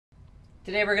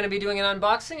Today we're going to be doing an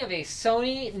unboxing of a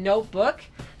Sony notebook.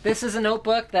 This is a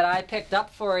notebook that I picked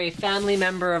up for a family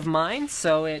member of mine,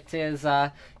 so it is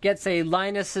gets a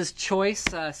Linus's Choice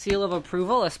seal of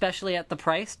approval, especially at the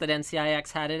price that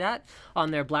NCIX had it at on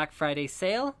their Black Friday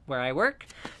sale where I work.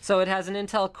 So it has an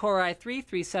Intel Core i3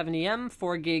 370M,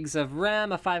 4 gigs of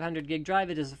RAM, a 500 gig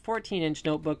drive. It is a 14-inch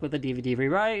notebook with a DVD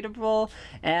rewritable,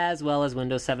 as well as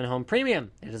Windows 7 Home Premium.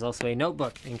 It is also a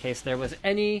notebook, in case there was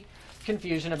any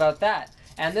confusion about that.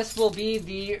 And this will be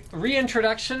the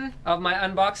reintroduction of my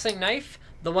unboxing knife,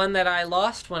 the one that I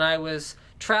lost when I was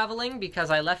traveling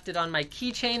because I left it on my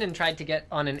keychain and tried to get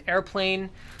on an airplane,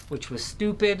 which was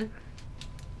stupid.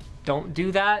 Don't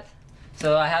do that.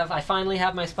 So I finally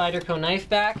have my Spyderco knife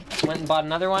back. Went and bought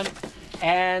another one.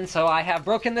 And so I have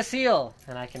broken the seal,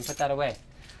 and I can put that away.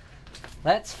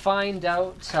 Let's find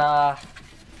out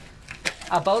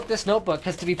about this notebook,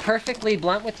 because to be perfectly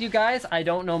blunt with you guys, I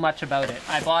don't know much about it.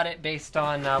 I bought it based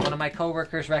on one of my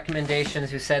coworkers'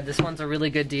 recommendations, who said this one's a really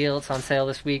good deal, it's on sale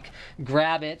this week,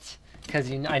 grab it, because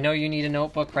I know you need a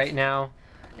notebook right now.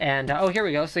 And oh, here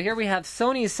we go. So here we have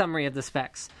Sony's summary of the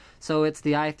specs. So it's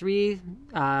the i3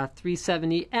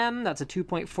 370M, that's a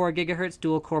 2.4 gigahertz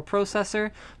dual-core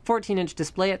processor, 14-inch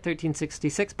display at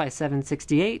 1366 by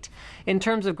 768. In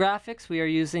terms of graphics, we are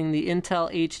using the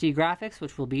Intel HD graphics,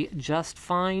 which will be just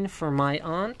fine for my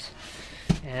aunt.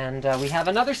 And we have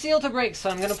another seal to break,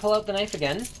 so I'm going to pull out the knife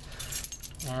again.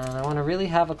 And I want to really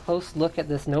have a close look at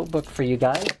this notebook for you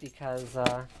guys, because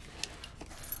I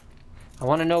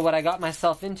want to know what I got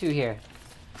myself into here.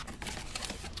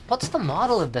 What's the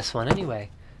model of this one anyway?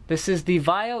 This is the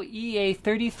VAIO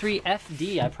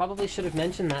EA33FD. I probably should have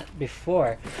mentioned that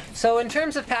before. So in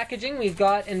terms of packaging, we've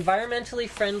got environmentally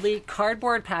friendly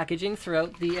cardboard packaging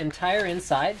throughout the entire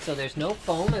inside. So there's no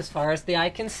foam as far as the eye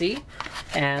can see.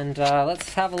 And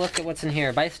let's have a look at what's in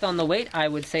here. Based on the weight, I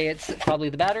would say it's probably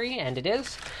the battery, and it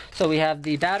is. So we have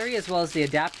the battery as well as the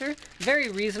adapter. Very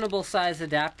reasonable size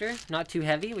adapter, not too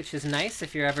heavy, which is nice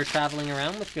if you're ever traveling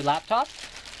around with your laptop.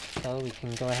 So we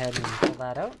can go ahead and pull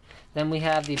that out. Then we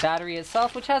have the battery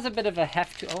itself, which has a bit of a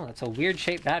heft to... Oh, that's a weird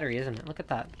shaped battery, isn't it? Look at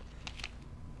that.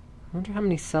 I wonder how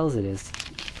many cells it is.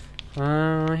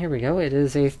 Here we go. It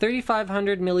is a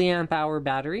 3500 milliamp hour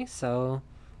battery, so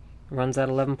it runs at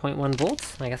 11.1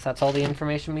 volts. I guess that's all the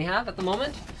information we have at the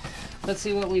moment. Let's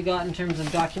see what we got in terms of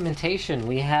documentation.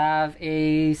 We have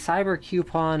a cyber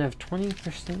coupon of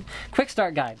 20%. Quick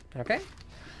start guide, okay?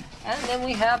 And then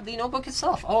we have the notebook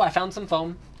itself. Oh, I found some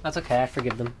foam. That's okay, I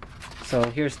forgive them. So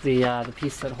here's the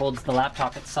piece that holds the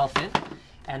laptop itself in.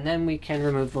 And then we can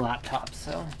remove the laptop.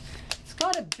 So it's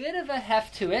got a bit of a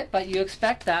heft to it, but you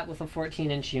expect that with a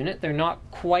 14-inch unit. They're not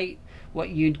quite what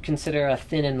you'd consider a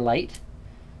thin and light.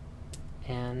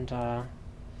 And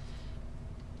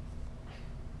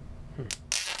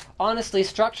honestly,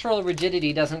 structural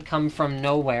rigidity doesn't come from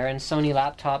nowhere, and Sony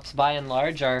laptops, by and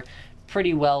large, are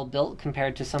pretty well built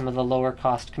compared to some of the lower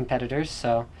cost competitors,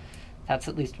 so that's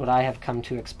at least what I have come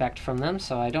to expect from them.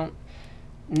 So I don't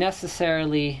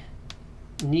necessarily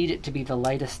need it to be the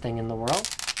lightest thing in the world.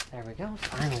 There we go,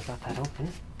 finally got that open.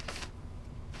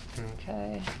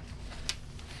 Okay.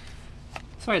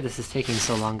 Sorry this is taking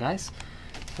so long, guys.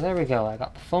 So there we go, I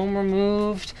got the foam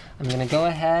removed. I'm going to go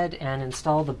ahead and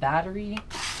install the battery.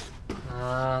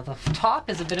 The top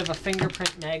is a bit of a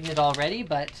fingerprint magnet already,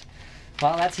 but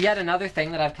well, that's yet another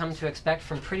thing that I've come to expect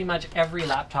from pretty much every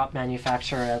laptop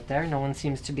manufacturer out there. No one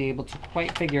seems to be able to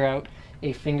quite figure out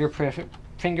a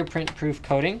fingerprint-proof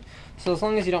coating. So as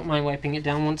long as you don't mind wiping it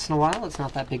down once in a while, it's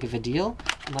not that big of a deal,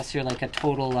 unless you're like a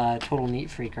total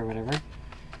neat freak or whatever.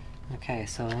 Okay,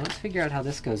 so let's figure out how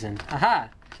this goes in. Aha!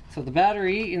 So the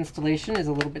battery installation is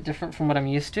a little bit different from what I'm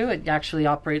used to. It actually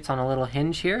operates on a little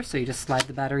hinge here, so you just slide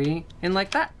the battery in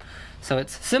like that. So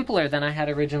it's simpler than I had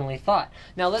originally thought.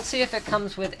 Now let's see if it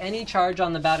comes with any charge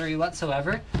on the battery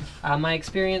whatsoever. My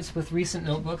experience with recent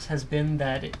notebooks has been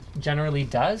that it generally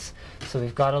does. So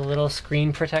we've got a little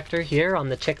screen protector here on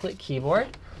the chiclet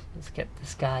keyboard. Let's get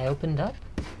this guy opened up.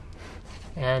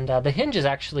 And the hinge is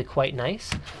actually quite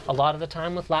nice. A lot of the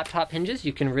time with laptop hinges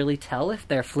you can really tell if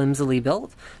they're flimsily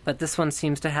built, but this one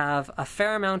seems to have a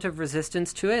fair amount of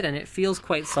resistance to it, and it feels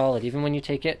quite solid even when you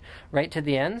take it right to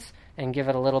the ends and give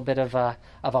it a little bit of a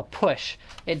push.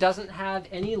 It doesn't have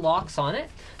any locks on it,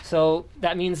 so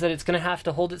that means that it's going to have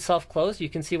to hold itself closed. You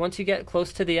can see once you get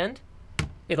close to the end,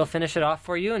 it'll finish it off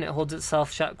for you and it holds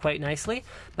itself shut quite nicely,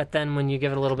 but then when you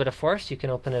give it a little bit of force you can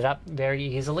open it up very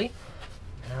easily.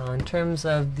 Now in terms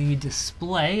of the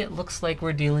display, it looks like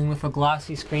we're dealing with a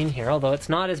glossy screen here, although it's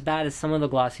not as bad as some of the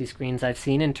glossy screens I've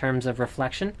seen in terms of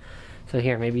reflection. So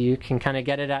here, maybe you can kind of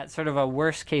get it at sort of a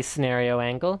worst case scenario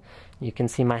angle. You can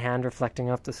see my hand reflecting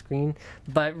off the screen.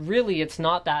 But really, it's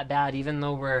not that bad, even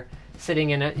though we're sitting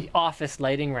in an office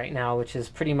lighting right now, which is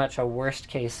pretty much a worst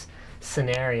case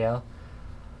scenario.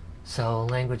 So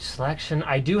language selection.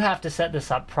 I do have to set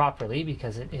this up properly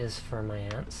because it is for my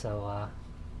aunt. So,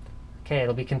 okay,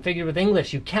 it'll be configured with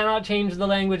English. You cannot change the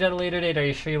language at a later date. Are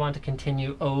you sure you want to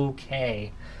continue?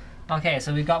 Okay. Okay,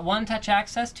 so we've got one-touch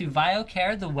access to VAIO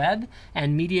Care, the web,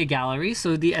 and media gallery.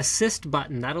 So the assist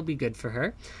button, that'll be good for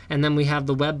her. And then we have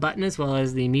the web button as well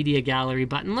as the media gallery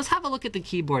button. Let's have a look at the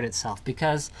keyboard itself,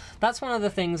 because that's one of the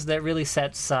things that really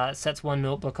sets one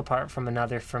notebook apart from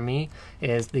another for me,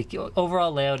 is the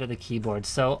overall layout of the keyboard.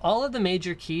 So all of the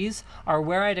major keys are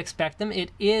where I'd expect them.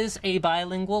 It is a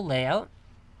bilingual layout.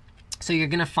 So you're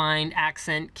going to find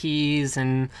accent keys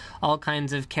and all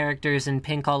kinds of characters in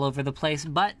pink all over the place,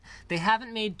 but they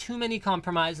haven't made too many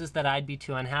compromises that I'd be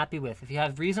too unhappy with. If you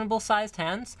have reasonable sized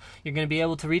hands, you're going to be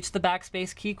able to reach the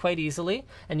backspace key quite easily,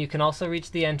 and you can also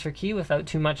reach the enter key without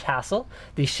too much hassle.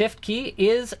 The shift key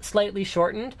is slightly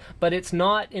shortened, but it's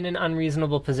not in an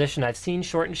unreasonable position. I've seen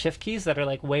shortened shift keys that are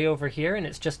like way over here, and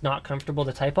it's just not comfortable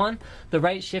to type on. The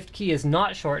right shift key is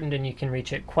not shortened, and you can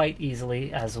reach it quite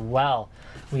easily as well.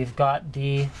 We've got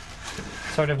the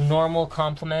sort of normal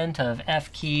complement of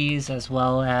F keys, as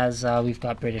well as we've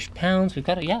got British pounds. We've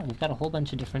got a whole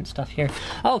bunch of different stuff here.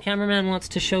 Oh, cameraman wants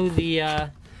to show the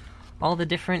all the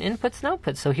different inputs and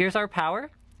outputs. So here's our power.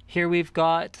 Here we've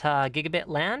got gigabit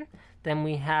LAN. Then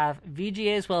we have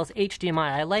VGA as well as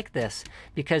HDMI. I like this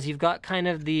because you've got kind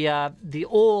of the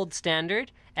old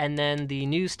standard and then the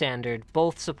new standard,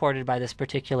 both supported by this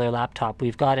particular laptop.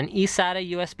 We've got an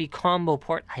eSATA USB combo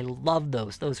port. I love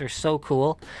those. Those are so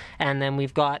cool. And then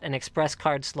we've got an express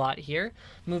card slot here.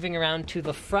 Moving around to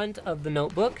the front of the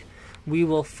notebook, we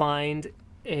will find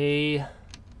a...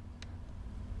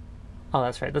 Oh,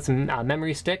 that's right. That's a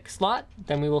memory stick slot.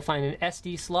 Then we will find an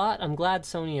SD slot. I'm glad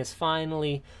Sony is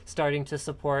finally starting to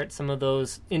support some of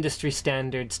those industry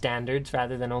standards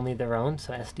rather than only their own,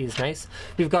 so SD is nice.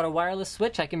 We've got a wireless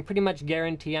switch. I can pretty much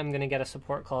guarantee I'm going to get a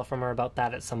support call from her about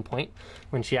that at some point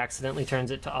when she accidentally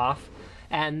turns it to off.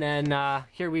 And then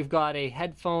here we've got a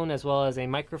headphone as well as a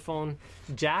microphone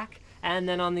jack. And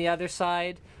then on the other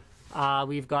side,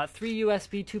 we've got 3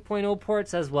 USB 2.0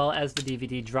 ports as well as the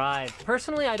DVD drive.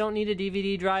 Personally, I don't need a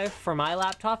DVD drive for my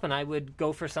laptop, and I would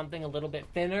go for something a little bit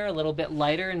thinner, a little bit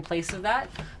lighter in place of that.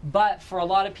 But for a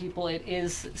lot of people, it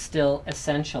is still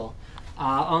essential.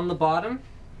 On the bottom,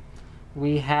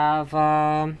 we have...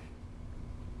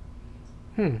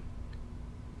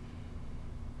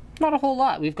 not a whole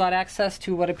lot. We've got access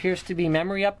to what appears to be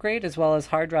memory upgrade as well as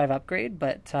hard drive upgrade,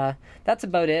 but that's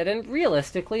about it. And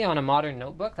realistically, on a modern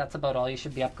notebook, that's about all you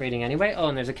should be upgrading anyway. Oh,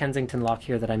 and there's a Kensington lock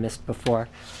here that I missed before.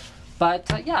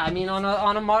 But yeah, I mean,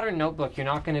 on a modern notebook, you're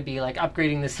not going to be like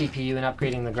upgrading the CPU and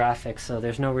upgrading the graphics, so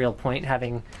there's no real point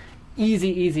having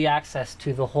easy access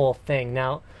to the whole thing.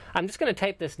 Now, I'm just going to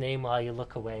type this name while you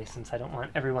look away, since I don't want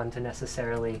everyone to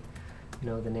necessarily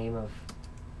know the name of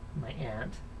my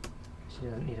aunt. She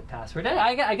doesn't need a password.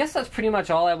 I guess that's pretty much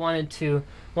all I wanted to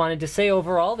say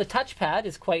overall. The touchpad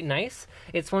is quite nice.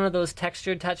 It's one of those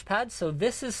textured touchpads, so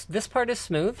this part is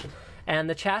smooth, and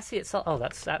the chassis itself, oh,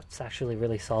 that's actually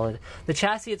really solid. The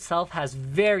chassis itself has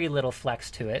very little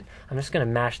flex to it. I'm just going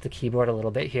to mash the keyboard a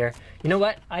little bit here. You know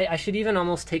what? I should even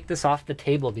almost take this off the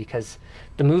table, because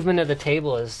the movement of the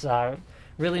table is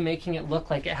really making it look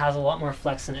like it has a lot more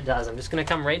flex than it does. I'm just going to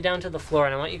come right down to the floor,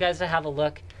 and I want you guys to have a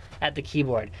look at the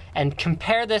keyboard and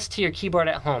compare this to your keyboard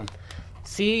at home.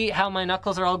 See how my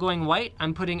knuckles are all going white?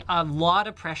 I'm putting a lot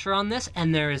of pressure on this,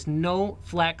 and there is no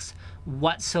flex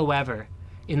whatsoever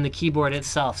in the keyboard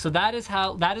itself. So that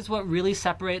is what really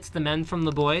separates the men from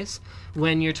the boys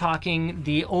when you're talking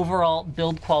the overall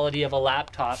build quality of a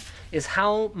laptop, is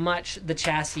how much the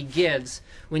chassis gives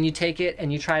when you take it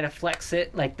and you try to flex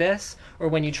it like this, or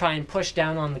when you try and push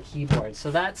down on the keyboard.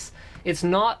 So it's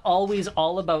not always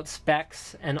all about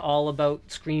specs and all about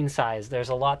screen size. There's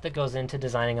a lot that goes into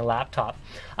designing a laptop.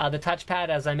 The touchpad,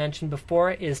 as I mentioned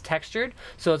before, is textured,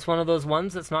 so it's one of those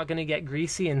ones that's not going to get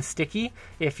greasy and sticky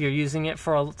if you're using it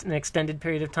for an extended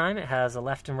period of time. It has a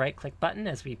left and right click button,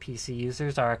 as we PC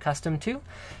users are accustomed to.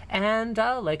 And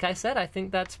like I said, I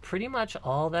think that's pretty much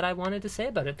all that I wanted to say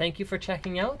about it. Thank you for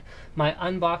checking out my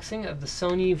unboxing of the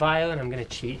Sony VAIO, and I'm going to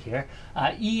cheat here,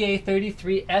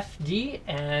 EA33FD,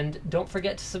 and don't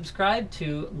forget to subscribe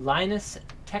to Linus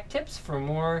Tech Tips for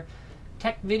more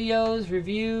tech videos,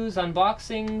 reviews,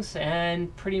 unboxings,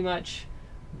 and pretty much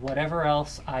whatever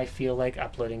else I feel like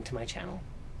uploading to my channel.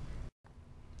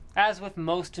 As with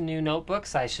most new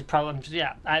notebooks, I should probably,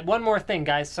 one more thing,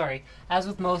 guys, sorry. As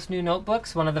with most new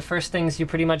notebooks, one of the first things you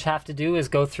pretty much have to do is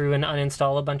go through and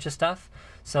uninstall a bunch of stuff.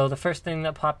 So the first thing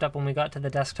that popped up when we got to the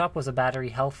desktop was a battery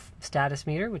health status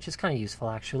meter, which is kind of useful,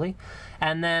 actually.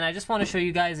 And then I just want to show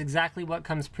you guys exactly what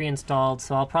comes pre-installed.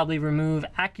 So I'll probably remove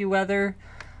AccuWeather,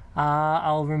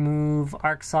 I'll remove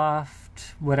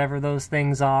ArcSoft, whatever those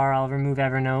things are. I'll remove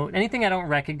Evernote. Anything I don't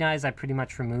recognize, I pretty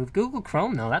much remove. Google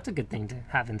Chrome, though, that's a good thing to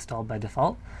have installed by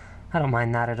default. I don't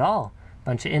mind that at all.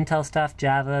 Bunch of Intel stuff,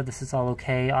 Java, this is all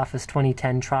okay. Office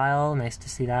 2010 trial, nice to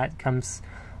see that comes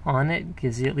on it.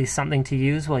 Gives you at least something to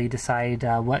use while you decide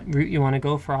what route you want to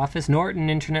go for Office. Norton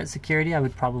Internet Security, I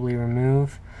would probably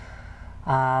remove.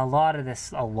 A lot of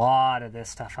this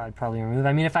stuff I'd probably remove.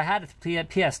 I mean, if I had a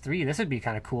PS3, this would be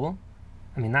kind of cool.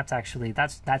 I mean, that's actually,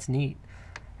 that's neat.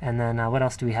 And then what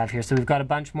else do we have here? So we've got a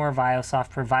bunch more VAIO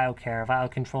software, VAIO Care, VAIO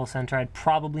Control Center. I'd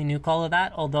probably nuke all of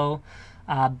that, although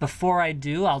before I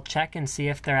do, I'll check and see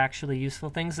if they're actually useful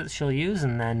things that she'll use,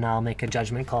 and then I'll make a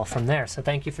judgment call from there. So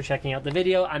thank you for checking out the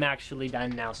video. I'm actually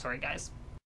done now. Sorry, guys.